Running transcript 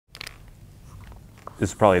this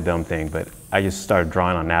is probably a dumb thing, but I just started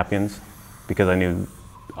drawing on napkins because I knew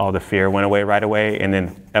all the fear went away right away. And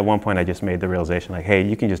then at one point I just made the realization like, hey,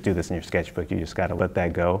 you can just do this in your sketchbook. You just got to let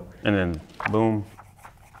that go. And then boom.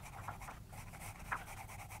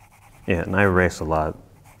 Yeah, and I erase a lot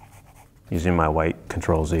using my white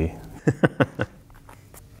Control-Z.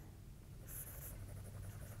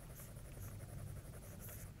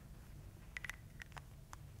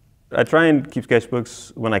 I try and keep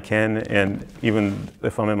sketchbooks when I can, and even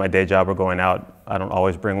if I'm in my day job or going out, I don't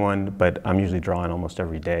always bring one, but I'm usually drawing almost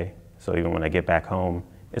every day. So even when I get back home,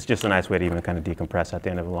 it's just a nice way to even kind of decompress at the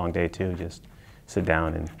end of a long day too, just sit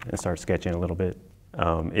down and start sketching a little bit.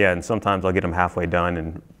 Yeah, and sometimes I'll get them halfway done,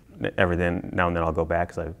 and every now and then I'll go back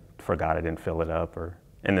because I forgot I didn't fill it up.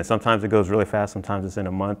 And then sometimes it goes really fast, sometimes it's in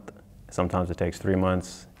a month, sometimes it takes 3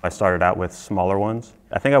 months. I started out with smaller ones.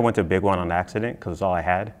 I think I went to a big one on accident because it's all I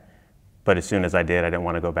had. But as soon as I did, I didn't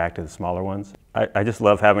want to go back to the smaller ones. I just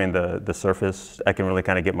love having the surface. I can really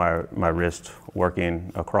kind of get my wrist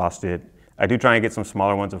working across it. I do try and get some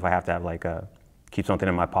smaller ones if I have to have like keep something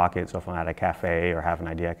in my pocket. So if I'm at a cafe or have an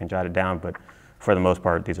idea, I can jot it down. But for the most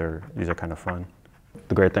part, these are kind of fun.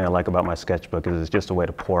 The great thing I like about my sketchbook is it's just a way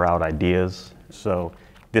to pour out ideas. So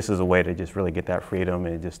this is a way to just really get that freedom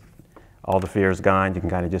and just all the fear is gone. You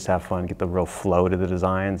can kind of just have fun, get the real flow to the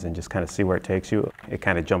designs and just kind of see where it takes you. It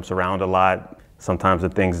kind of jumps around a lot. Sometimes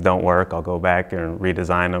if things don't work, I'll go back and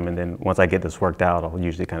redesign them. And then once I get this worked out, I'll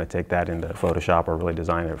usually kind of take that into Photoshop or really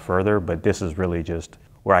design it further. But this is really just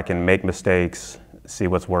where I can make mistakes, see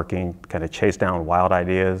what's working, kind of chase down wild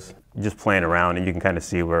ideas, just playing around. And you can kind of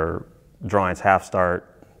see where drawings half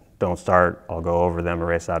start, don't start. I'll go over them,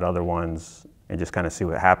 erase out other ones, and just kind of see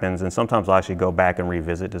what happens. And sometimes I'll actually go back and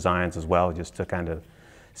revisit designs as well, just to kind of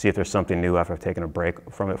see if there's something new after I've taken a break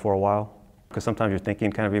from it for a while. Because sometimes your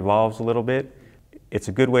thinking kind of evolves a little bit. It's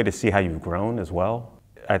a good way to see how you've grown as well.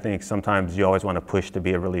 I think sometimes you always want to push to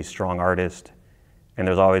be a really strong artist, and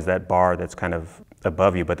there's always that bar that's kind of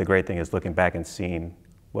above you. But the great thing is looking back and seeing,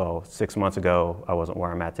 well, 6 months ago, I wasn't where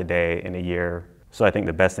I'm at today in a year. So I think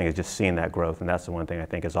the best thing is just seeing that growth. And that's the one thing I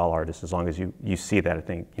think as all artists, as long as you see that, I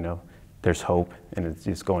think, there's hope and it's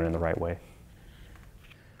just going in the right way.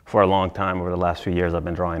 For a long time, over the last few years, I've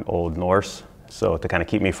been drawing Old Norse. So to kind of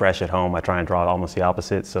keep me fresh at home, I try and draw almost the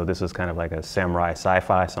opposite. So this is kind of like a samurai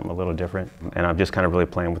sci-fi, something a little different. And I'm just kind of really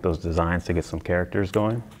playing with those designs to get some characters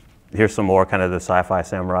going. Here's some more kind of the sci-fi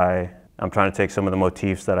samurai. I'm trying to take some of the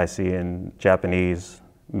motifs that I see in Japanese,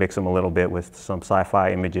 mix them a little bit with some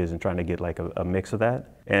sci-fi images and trying to get like a mix of that.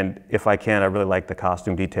 And if I can, I really like the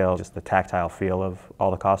costume detail, just the tactile feel of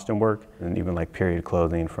all the costume work, and even like period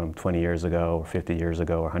clothing from 20 years ago or 50 years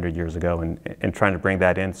ago or 100 years ago, and trying to bring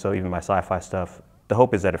that in. So even my sci-fi stuff, the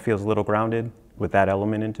hope is that it feels a little grounded with that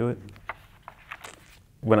element into it.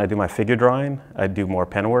 When I do my figure drawing, I do more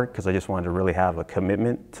pen work because I just wanted to really have a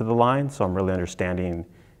commitment to the line. So I'm really understanding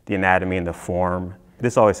the anatomy and the form.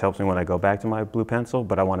 This always helps me when I go back to my blue pencil,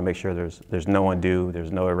 but I want to make sure there's no undo,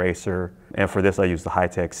 there's no eraser. And for this, I use the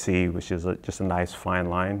high-tech C, which is just a nice fine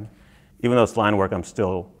line. Even though it's line work, I'm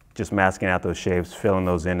still just masking out those shapes, filling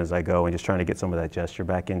those in as I go, and just trying to get some of that gesture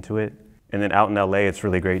back into it. And then out in LA, it's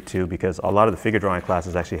really great too, because a lot of the figure drawing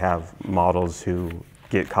classes actually have models who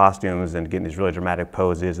get costumes and get these really dramatic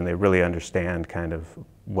poses, and they really understand kind of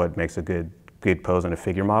what makes a good pose in a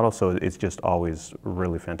figure model. So it's just always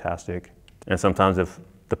really fantastic. And sometimes if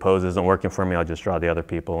the pose isn't working for me, I'll just draw the other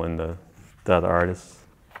people and the other artists.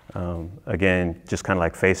 Again, just kind of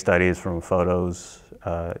like face studies from photos.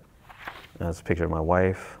 That's a picture of my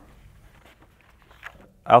wife.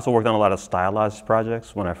 I also worked on a lot of stylized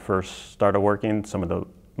projects when I first started working. Some of the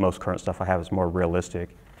most current stuff I have is more realistic.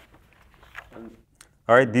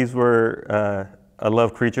 All right, these were, I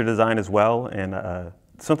love creature design as well. And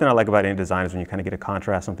something I like about any design is when you kind of get a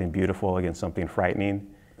contrast, something beautiful against something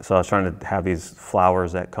frightening. So I was trying to have these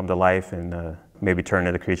flowers that come to life and maybe turn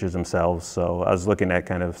into creatures themselves. So I was looking at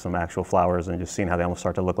kind of some actual flowers and just seeing how they almost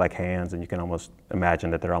start to look like hands, and you can almost imagine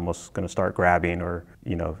that they're almost going to start grabbing, or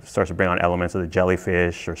starts to bring on elements of the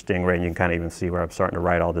jellyfish or stingray, and you can kind of even see where I'm starting to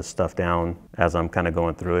write all this stuff down as I'm kind of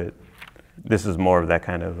going through it. This is more of that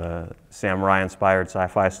kind of samurai-inspired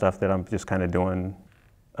sci-fi stuff that I'm just kind of doing.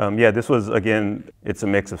 Yeah, this was, again, it's a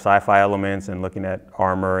mix of sci-fi elements and looking at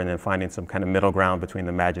armor and then finding some kind of middle ground between the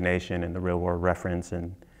imagination and the real world reference.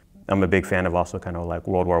 And I'm a big fan of also kind of like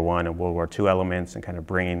World War I and World War II elements and kind of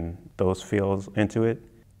bringing those feels into it.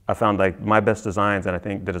 I found like my best designs, and I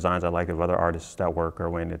think the designs I like of other artists that work, are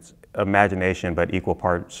when it's imagination but equal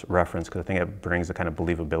parts reference, because I think it brings a kind of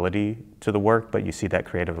believability to the work, but you see that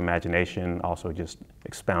creative imagination also just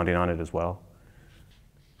expounding on it as well.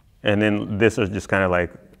 And then this is just kind of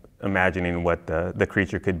like imagining what the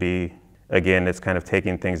creature could be. Again, it's kind of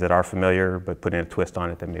taking things that are familiar, but putting a twist on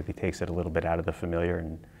it that maybe takes it a little bit out of the familiar.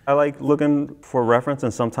 And I like looking for reference,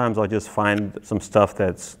 and sometimes I'll just find some stuff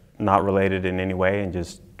that's not related in any way and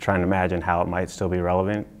just trying to imagine how it might still be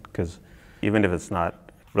relevant. Because even if it's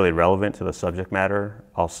not really relevant to the subject matter,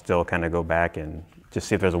 I'll still kind of go back and just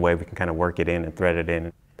see if there's a way we can kind of work it in and thread it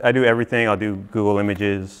in. I do everything. I'll do Google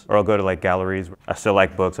Images, or I'll go to like galleries. I still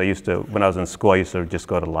like books. When I was in school, I used to just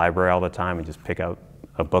go to the library all the time and just pick out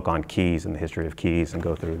a book on keys and the history of keys and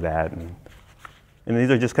go through that. And these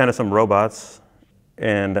are just kind of some robots.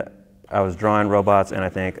 And I was drawing robots, and I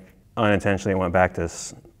think unintentionally went back to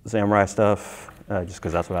samurai stuff, just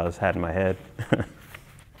because that's what I had in my head.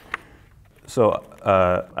 So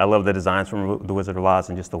I love the designs from The Wizard of Oz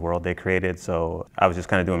and just the world they created. So I was just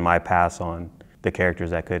kind of doing my pass on the characters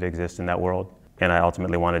that could exist in that world. And I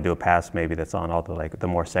ultimately want to do a pass maybe that's on all the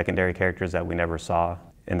more secondary characters that we never saw.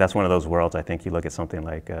 And that's one of those worlds. I think you look at something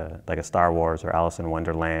like a Star Wars or Alice in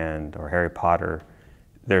Wonderland or Harry Potter,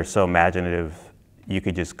 they're so imaginative. You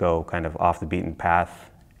could just go kind of off the beaten path,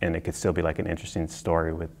 and it could still be like an interesting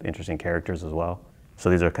story with interesting characters as well. So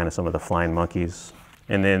these are kind of some of the flying monkeys.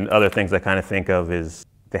 And then other things I kind of think of is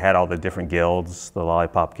they had all the different guilds, the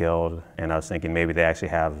Lollipop Guild, and I was thinking maybe they actually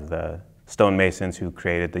have the stonemasons who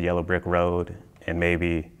created the Yellow Brick Road, and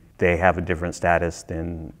maybe they have a different status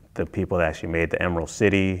than the people that actually made the Emerald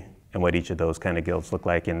City, and what each of those kind of guilds look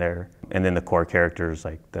like in there. And then the core characters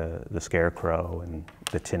like the Scarecrow and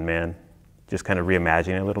the Tin Man, just kind of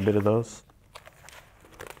reimagining a little bit of those.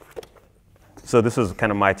 So this is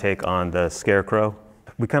kind of my take on the Scarecrow.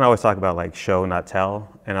 We kind of always talk about like show, not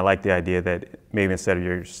tell, and I like the idea that maybe instead of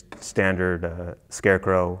your standard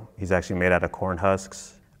Scarecrow, he's actually made out of corn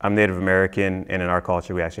husks. I'm Native American, and in our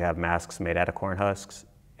culture we actually have masks made out of corn husks,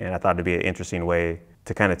 and I thought it'd be an interesting way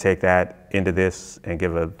to kind of take that into this and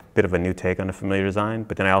give a bit of a new take on the familiar design.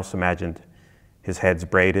 But then I also imagined his head's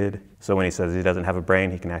braided, so when he says he doesn't have a brain,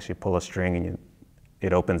 he can actually pull a string and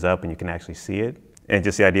it opens up and you can actually see it. And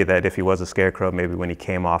just the idea that if he was a Scarecrow, maybe when he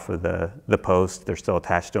came off of the post, they're still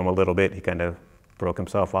attached to him a little bit, he kind of broke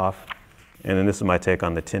himself off. And then this is my take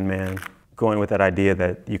on the Tin Man, going with that idea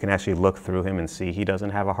that you can actually look through him and see he doesn't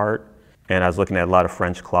have a heart. And I was looking at a lot of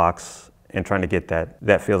French clocks and trying to get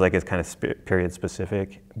that feels like it's kind of period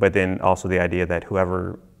specific, but then also the idea that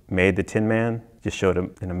whoever made the Tin Man just showed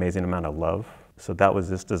an amazing amount of love. So that was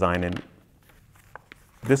this design. And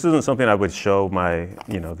this isn't something I would show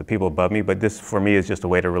the people above me, but this for me is just a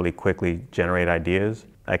way to really quickly generate ideas.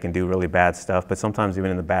 I can do really bad stuff, but sometimes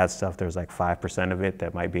even in the bad stuff, there's like 5% of it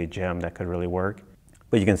that might be a gem that could really work.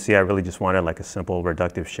 But you can see I really just wanted like a simple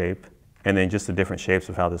reductive shape. And then just the different shapes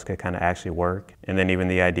of how this could kind of actually work. And then even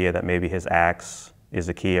the idea that maybe his axe is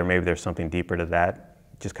the key, or maybe there's something deeper to that.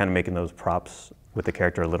 Just kind of making those props with the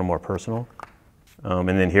character a little more personal. And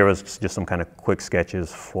then here was just some kind of quick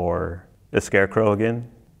sketches for the Scarecrow again.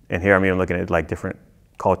 And here I'm even looking at like different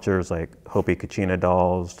cultures, like Hopi Kachina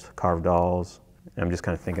dolls, carved dolls. And I'm just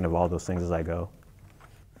kind of thinking of all those things as I go.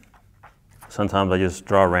 Sometimes I just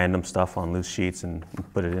draw random stuff on loose sheets and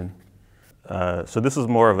put it in. So this is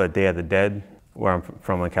more of a Day of the Dead, where I'm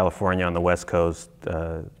from in California on the West Coast.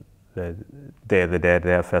 The Day of the Dead,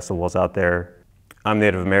 they have festivals out there. I'm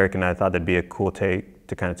Native American, and I thought that'd be a cool take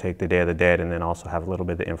to kind of take the Day of the Dead and then also have a little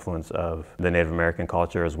bit of the influence of the Native American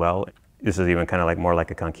culture as well. This is even kind of like more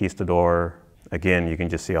like a conquistador. Again, you can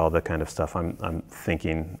just see all the kind of stuff I'm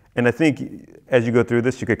thinking. And I think as you go through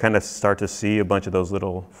this, you could kind of start to see a bunch of those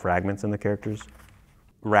little fragments in the characters.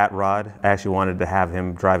 Rat Rod, I actually wanted to have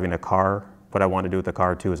him driving a car. What I want to do with the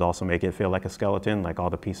car too is also make it feel like a skeleton, like all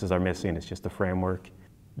the pieces are missing, it's just a framework.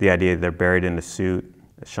 The idea they're buried in the suit,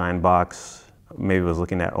 a shine box, maybe was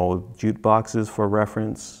looking at old jute boxes for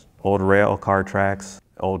reference, old rail car tracks,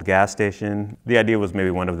 old gas station. The idea was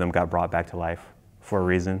maybe one of them got brought back to life for a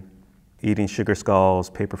reason. Eating sugar skulls,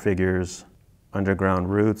 paper figures,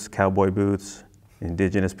 underground roots, cowboy boots,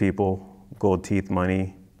 indigenous people, gold teeth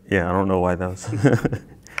money. Yeah, I don't know why those.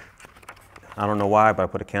 I don't know why, but I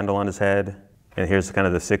put a candle on his head. And here's kind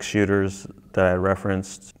of the 6 shooters that I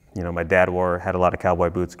referenced. You know, my dad had a lot of cowboy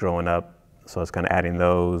boots growing up, so I was kind of adding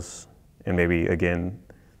those. And maybe, again,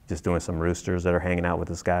 just doing some roosters that are hanging out with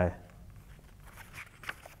this guy.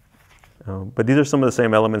 But these are some of the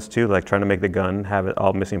same elements too, like trying to make the gun have it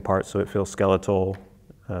all missing parts so it feels skeletal.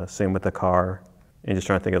 Same with the car. And just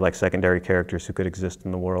trying to think of like secondary characters who could exist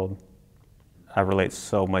in the world. I relate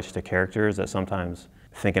so much to characters that sometimes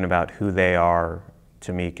thinking about who they are,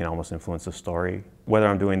 to me, can almost influence the story. Whether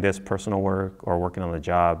I'm doing this personal work or working on the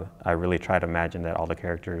job, I really try to imagine that all the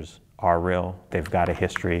characters are real. They've got a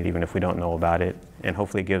history, even if we don't know about it. And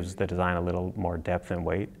hopefully it gives the design a little more depth and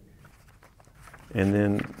weight. And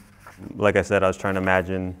then, like I said, I was trying to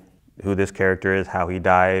imagine who this character is, how he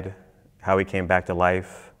died, how he came back to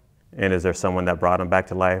life, and is there someone that brought him back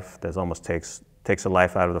to life that almost takes the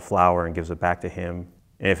life out of the flower and gives it back to him.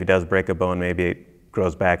 And if he does break a bone, maybe it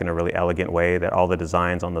grows back in a really elegant way, that all the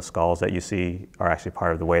designs on the skulls that you see are actually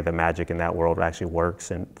part of the way the magic in that world actually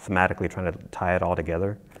works, and thematically trying to tie it all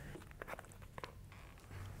together.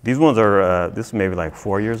 These ones are, this is maybe like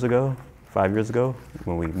 4 years ago, 5 years ago,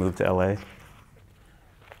 when we moved to LA.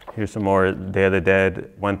 Here's some more Day of the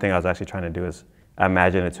Dead. One thing I was actually trying to do is, I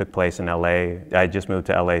imagine it took place in LA. I just moved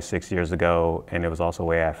to LA 6 years ago, and it was also a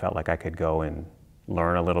way I felt like I could go and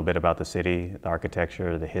learn a little bit about the city, the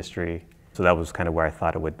architecture, the history. So that was kind of where I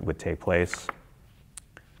thought it would take place.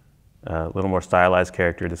 A little more stylized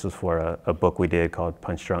character. This was for a book we did called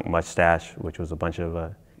Punch Drunk Mustache, which was a bunch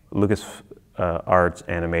of LucasArts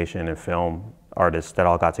animation and film artists that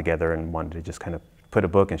all got together and wanted to just kind of put a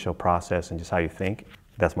book and show process and just how you think.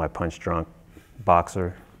 That's my Punch Drunk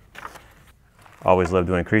boxer. Always loved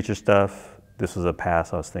doing creature stuff. This was a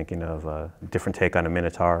pass I was thinking of, a different take on a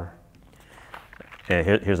Minotaur. And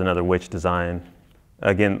here's another witch design.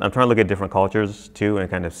 Again, I'm trying to look at different cultures too and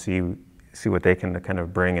kind of see what they can kind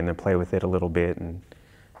of bring and then play with it a little bit. And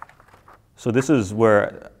so this is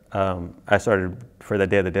where I started, for the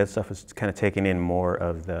Day of the Dead stuff, is kind of taking in more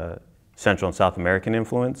of the Central and South American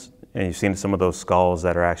influence. And you've seen some of those skulls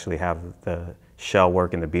that are actually have the shell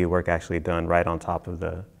work and the beadwork actually done right on top of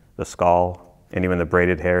the skull. And even the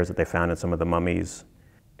braided hairs that they found in some of the mummies.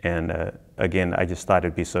 And again, I just thought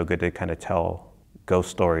it'd be so good to kind of tell ghost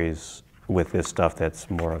stories with this stuff that's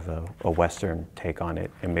more of a Western take on it,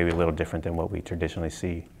 and maybe a little different than what we traditionally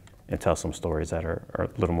see, and tell some stories that are a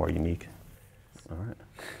little more unique. All right.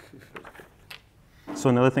 So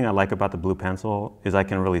another thing I like about the blue pencil is I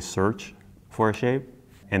can really search for a shape.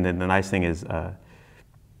 And then the nice thing is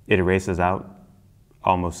it erases out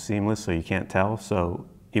almost seamless, so you can't tell. So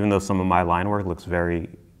even though some of my line work looks very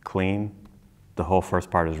clean, the whole first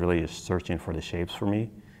part is really just searching for the shapes for me.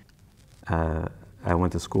 I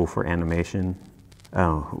went to school for animation.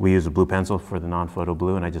 We use a blue pencil for the non-photo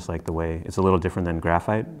blue, and I just like the way, it's a little different than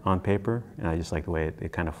graphite on paper, and I just like the way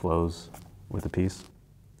it kind of flows with the piece.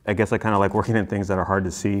 I guess I kind of like working in things that are hard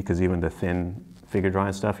to see, because even the thin figure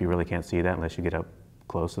drawing stuff, you really can't see that unless you get up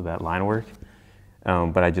close to that line work.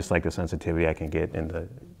 But I just like the sensitivity I can get in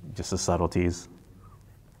just the subtleties.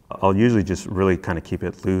 I'll usually just really kind of keep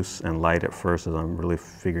it loose and light at first as I'm really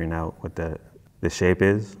figuring out what the shape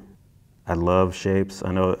is. I love shapes.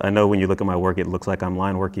 I know when you look at my work, it looks like I'm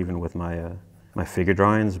line work even with my figure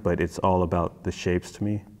drawings, but it's all about the shapes to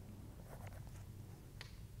me.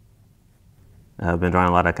 I've been drawing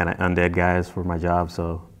a lot of kind of undead guys for my job,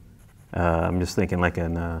 so I'm just thinking like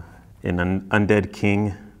an undead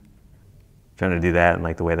king, trying to do that, and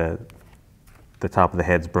like the way the top of the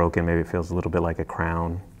head's broken, maybe it feels a little bit like a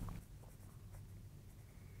crown.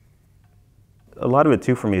 A lot of it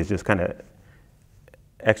too for me is just kind of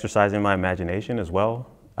exercising my imagination as well.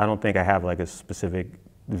 I don't think I have like a specific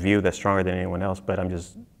view that's stronger than anyone else, but I'm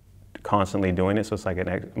just constantly doing it, so it's like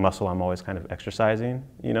a muscle I'm always kind of exercising,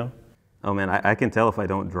 you know? Oh man, I can tell if I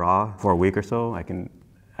don't draw for a week or so. I can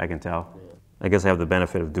tell. I guess I have the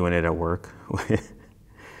benefit of doing it at work,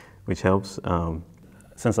 which helps.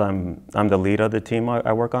 Since I'm the lead of the team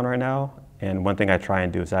I work on right now, and one thing I try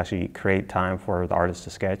and do is actually create time for the artists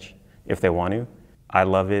to sketch if they want to. I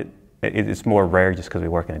love it. It's more rare just because we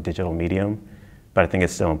work in a digital medium, but I think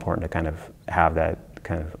it's still important to kind of have that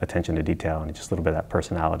kind of attention to detail and just a little bit of that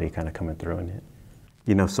personality kind of coming through in it.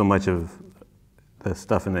 You know, so much of the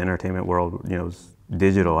stuff in the entertainment world, you know, is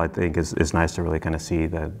digital. I think it's nice to really kind of see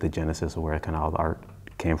the genesis of where kind of all the art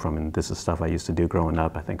came from, and this is stuff I used to do growing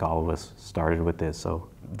up. I think all of us started with this. So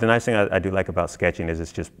the nice thing I do like about sketching is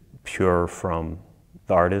it's just pure from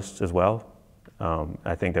the artist as well.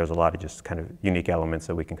 I think there's a lot of just kind of unique elements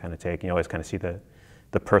that we can kind of take. You always kind of see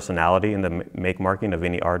the personality and the make marking of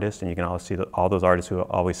any artist, and you can always see all those artists who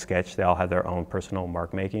always sketch, they all have their own personal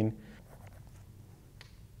mark making.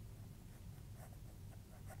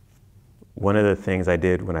 One of the things I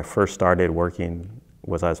did when I first started working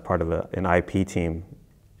was I was part of an IP team,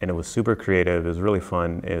 and it was super creative. It was really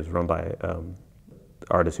fun. It was run by an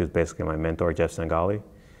artist who's basically my mentor, Jeff Sangali.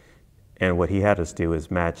 And what he had us do is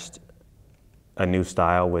matched a new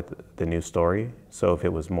style with the new story. So if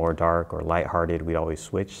it was more dark or lighthearted, we'd always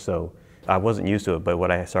switch. So I wasn't used to it, but what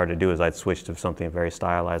I started to do is I'd switch to something very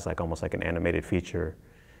stylized, like almost like an animated feature.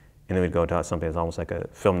 And then we'd go to something that's almost like a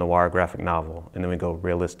film noir graphic novel. And then we'd go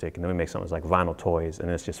realistic. And then we make something that's like Vinyl Toys. And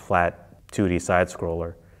it's just flat 2D side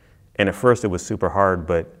scroller. And at first it was super hard,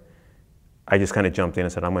 but I just kind of jumped in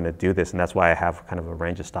and said, I'm going to do this. And that's why I have kind of a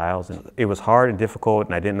range of styles. And it was hard and difficult,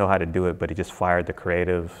 and I didn't know how to do it, but it just fired the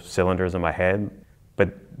creative cylinders in my head.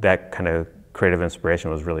 But that kind of creative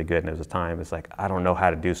inspiration was really good. And there was a time, it's like, I don't know how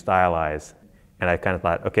to do stylized. And I kind of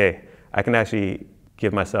thought, okay, I can actually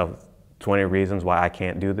give myself 20 reasons why I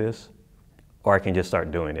can't do this, or I can just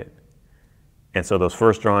start doing it. And so those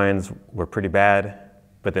first drawings were pretty bad,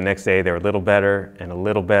 but the next day they were a little better and a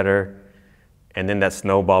little better. And then that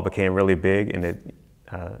snowball became really big, and it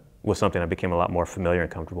was something I became a lot more familiar and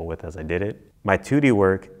comfortable with as I did it. My 2D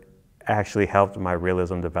work actually helped my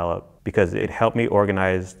realism develop because it helped me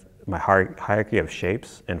organize my hierarchy of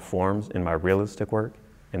shapes and forms in my realistic work.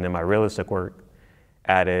 And then my realistic work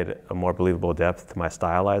added a more believable depth to my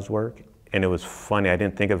stylized work. And it was funny, I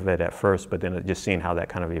didn't think of it at first, but then just seeing how that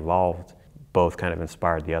kind of evolved, both kind of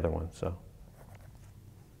inspired the other one, so.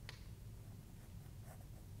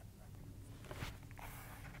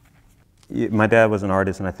 My dad was an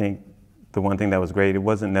artist, and I think the one thing that was great, it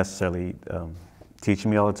wasn't necessarily teaching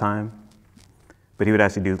me all the time, but he would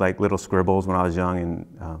actually do like little scribbles when I was young,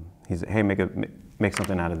 and he said, hey, make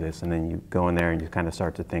something out of this, and then you go in there and you kind of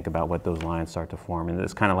start to think about what those lines start to form, and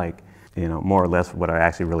it's kind of like, you know, more or less what I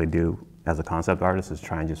actually really do as a concept artist is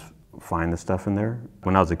try and just find the stuff in there.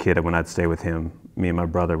 When I was a kid, when I'd stay with him, me and my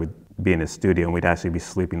brother would be in his studio, and we'd actually be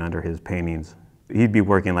sleeping under his paintings. He'd be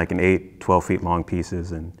working like in 8, 12 feet long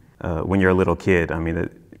pieces, and when you're a little kid, I mean,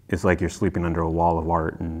 it's like you're sleeping under a wall of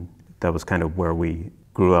art, and that was kind of where we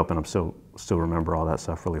grew up, and I still remember all that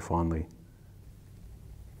stuff really fondly.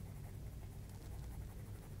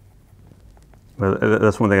 But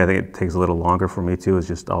that's one thing I think it takes a little longer for me too, is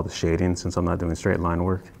just all the shading, since I'm not doing straight line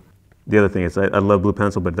work. The other thing is I love blue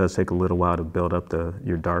pencil, but it does take a little while to build up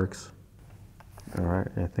your darks. All right,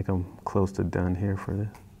 I think I'm close to done here for this.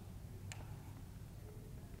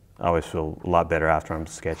 I always feel a lot better after I'm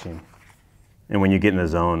sketching. And when you get in the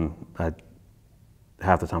zone,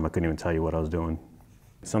 half the time I couldn't even tell you what I was doing.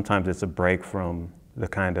 Sometimes it's a break from the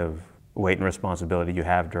kind of weight and responsibility you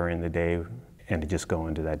have during the day, and to just go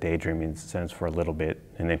into that daydreaming sense for a little bit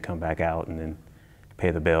and then come back out and then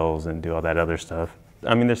pay the bills and do all that other stuff.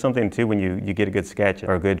 I mean, there's something too when you get a good sketch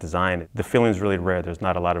or a good design, the feeling's really rare. There's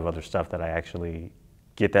not a lot of other stuff that I actually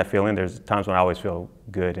get that feeling. There's times when I always feel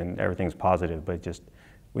good and everything's positive, but just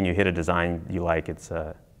when you hit a design you like, it's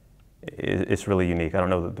really unique. I don't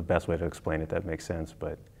know the best way to explain it, that makes sense,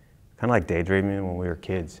 but kind of like daydreaming when we were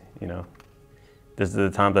kids, you know. There's the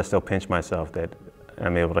times I still pinch myself that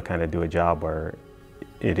I'm able to kind of do a job where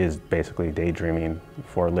it is basically daydreaming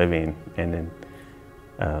for a living, and then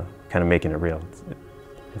kind of making it real.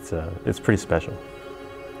 It's pretty special.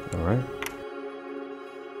 All right.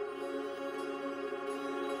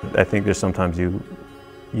 I think there's sometimes you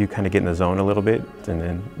kind of get in the zone a little bit, and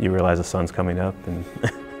then you realize the sun's coming up, and